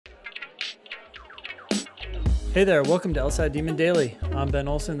Hey there, welcome to LSAT Demon Daily. I'm Ben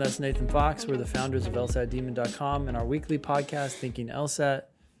Olson, that's Nathan Fox. We're the founders of LSATdemon.com and our weekly podcast, Thinking LSAT.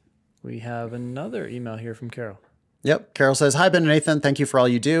 We have another email here from Carol. Yep. Carol says, "Hi, Ben and Nathan. Thank you for all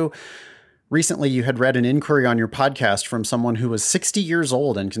you do. Recently, you had read an inquiry on your podcast from someone who was 60 years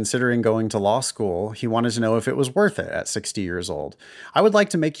old and considering going to law school. He wanted to know if it was worth it at 60 years old. I would like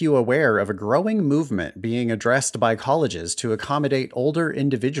to make you aware of a growing movement being addressed by colleges to accommodate older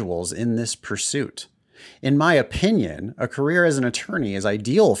individuals in this pursuit. In my opinion, a career as an attorney is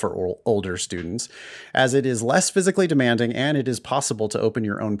ideal for older students, as it is less physically demanding and it is possible to open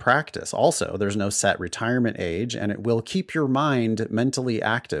your own practice. Also, there's no set retirement age, and it will keep your mind mentally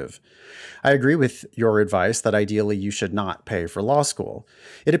active. I agree with your advice that ideally you should not pay for law school.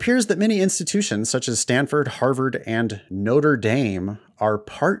 It appears that many institutions such as Stanford, Harvard, and Notre Dame are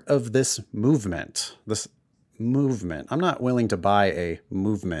part of this movement. I'm not willing to buy a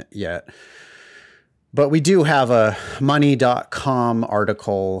movement yet. But we do have a money.com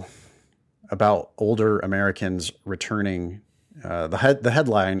article about older Americans returning. The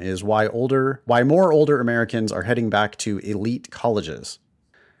headline is why more older Americans are heading back to elite colleges.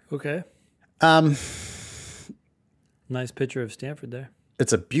 Okay. Nice picture of Stanford there.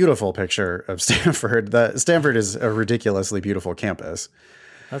 It's a beautiful picture of Stanford. Stanford is a ridiculously beautiful campus.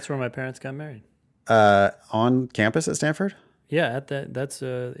 That's where my parents got married. On campus at Stanford? Yeah, at that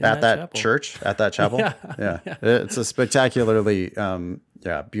church, at that chapel. Yeah. It's a spectacularly,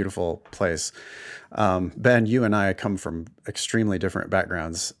 beautiful place. Ben, you and I come from extremely different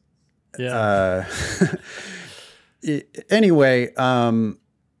backgrounds. Yeah. Anyway,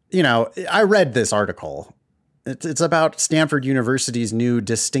 I read this article. It's about Stanford University's new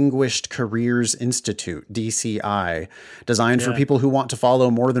Distinguished Careers Institute, DCI, designed for people who want to follow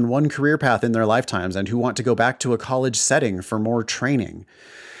more than one career path in their lifetimes and who want to go back to a college setting for more training.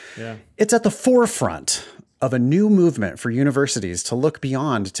 Yeah. It's at the forefront of a new movement for universities to look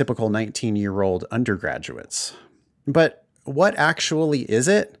beyond typical 19-year-old undergraduates. But what actually is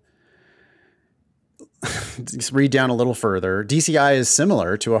it? Just read down a little further. DCI is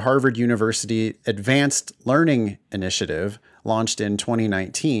similar to a Harvard University Advanced Learning Initiative launched in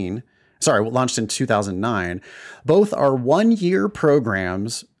 2009. Both are one-year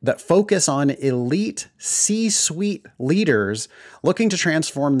programs that focus on elite C-suite leaders looking to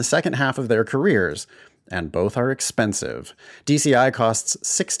transform the second half of their careers, and both are expensive. DCI costs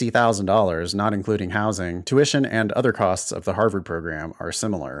 $60,000, not including housing. Tuition and other costs of the Harvard program are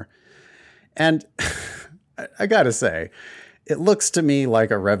similar. And I gotta say, it looks to me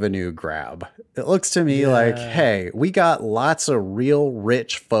like a revenue grab. It looks to me like, hey, we got lots of real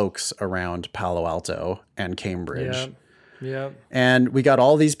rich folks around Palo Alto and Cambridge. Yeah. And we got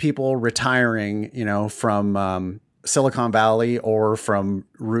all these people retiring, from Silicon Valley or from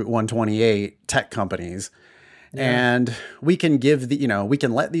Route 128 tech companies. Yeah. And we can we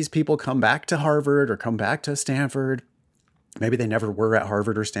can let these people come back to Harvard or come back to Stanford. Maybe they never were at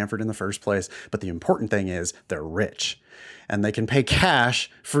Harvard or Stanford in the first place, but the important thing is they're rich and they can pay cash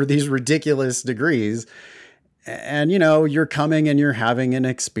for these ridiculous degrees. And, you're coming and you're having an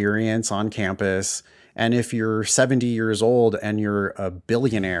experience on campus. And if you're 70 years old and you're a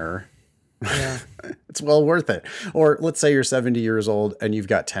billionaire, it's well worth it. Or let's say you're 70 years old and you've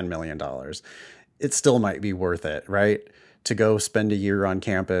got $10 million. It still might be worth it, right? To go spend a year on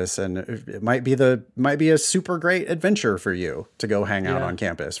campus, and it might be a super great adventure for you to go hang out on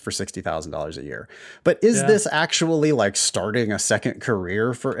campus for $60,000 a year. But is this actually like starting a second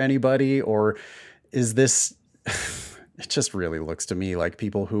career for anybody, or is this? It just really looks to me like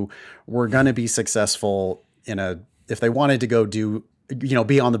people who were going to be successful if they wanted to go do,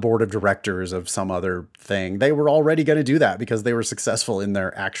 be on the board of directors of some other thing, they were already going to do that because they were successful in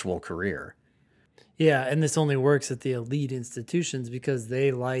their actual career. Yeah, and this only works at the elite institutions because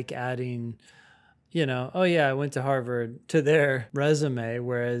they like adding, I went to Harvard to their resume,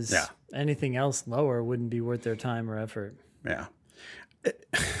 whereas anything else lower wouldn't be worth their time or effort. Yeah.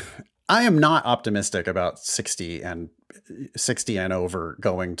 I am not optimistic about 60 and over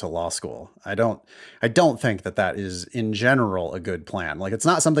going to law school. I don't think that is in general a good plan. Like, it's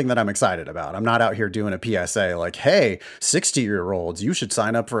not something that I'm excited about. I'm not out here doing a PSA like, hey, 60-year-olds, you should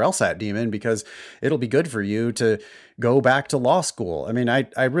sign up for LSAT Demon because it'll be good for you to go back to law school. I mean,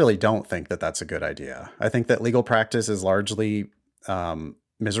 I really don't think that that's a good idea. I think that legal practice is largely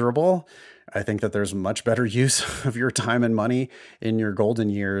miserable. I think that there's much better use of your time and money in your golden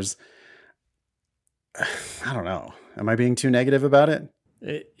years. I don't know. Am I being too negative about it?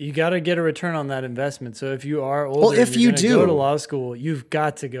 You got to get a return on that investment. So if you are older, if you do go to law school, you've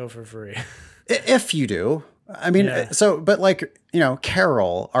got to go for free. If you do, I mean, but like,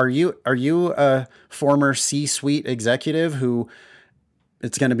 Carol, are you a former C-suite executive who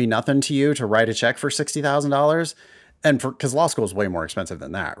it's going to be nothing to you to write a check for $60,000? And because law school is way more expensive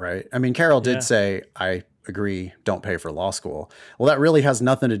than that, right? I mean, Carol did say, I agree, don't pay for law school. Well, that really has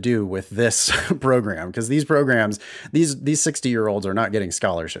nothing to do with this program, because these programs, these 60-year-olds are not getting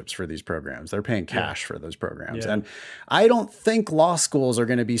scholarships for these programs. They're paying cash for those programs. And I don't think law schools are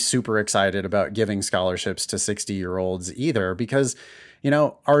going to be super excited about giving scholarships to 60-year-olds either, because,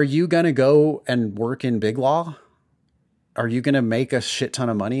 are you going to go and work in big law? Are you going to make a shit ton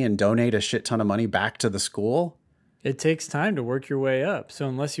of money and donate a shit ton of money back to the school? It takes time to work your way up. So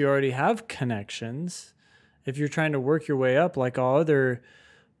unless you already have connections, if you're trying to work your way up like all other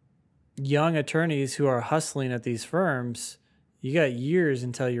young attorneys who are hustling at these firms, you got years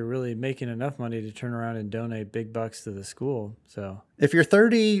until you're really making enough money to turn around and donate big bucks to the school. So if you're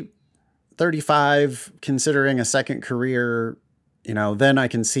 30, 35, considering a second career, then I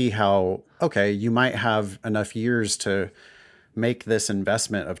can see how, okay, you might have enough years to make this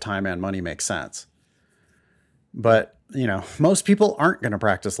investment of time and money make sense. But, most people aren't going to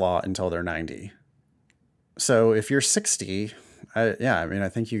practice law until they're 90. So if you're 60, I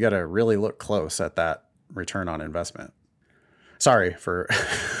think you got to really look close at that return on investment. Sorry for,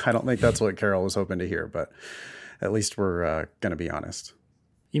 I don't think that's what Carol was hoping to hear, but at least we're going to be honest.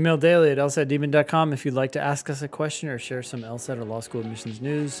 Email daily at lsatdemon.com if you'd like to ask us a question or share some LSAT or law school admissions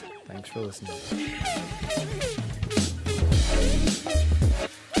news. Thanks for listening.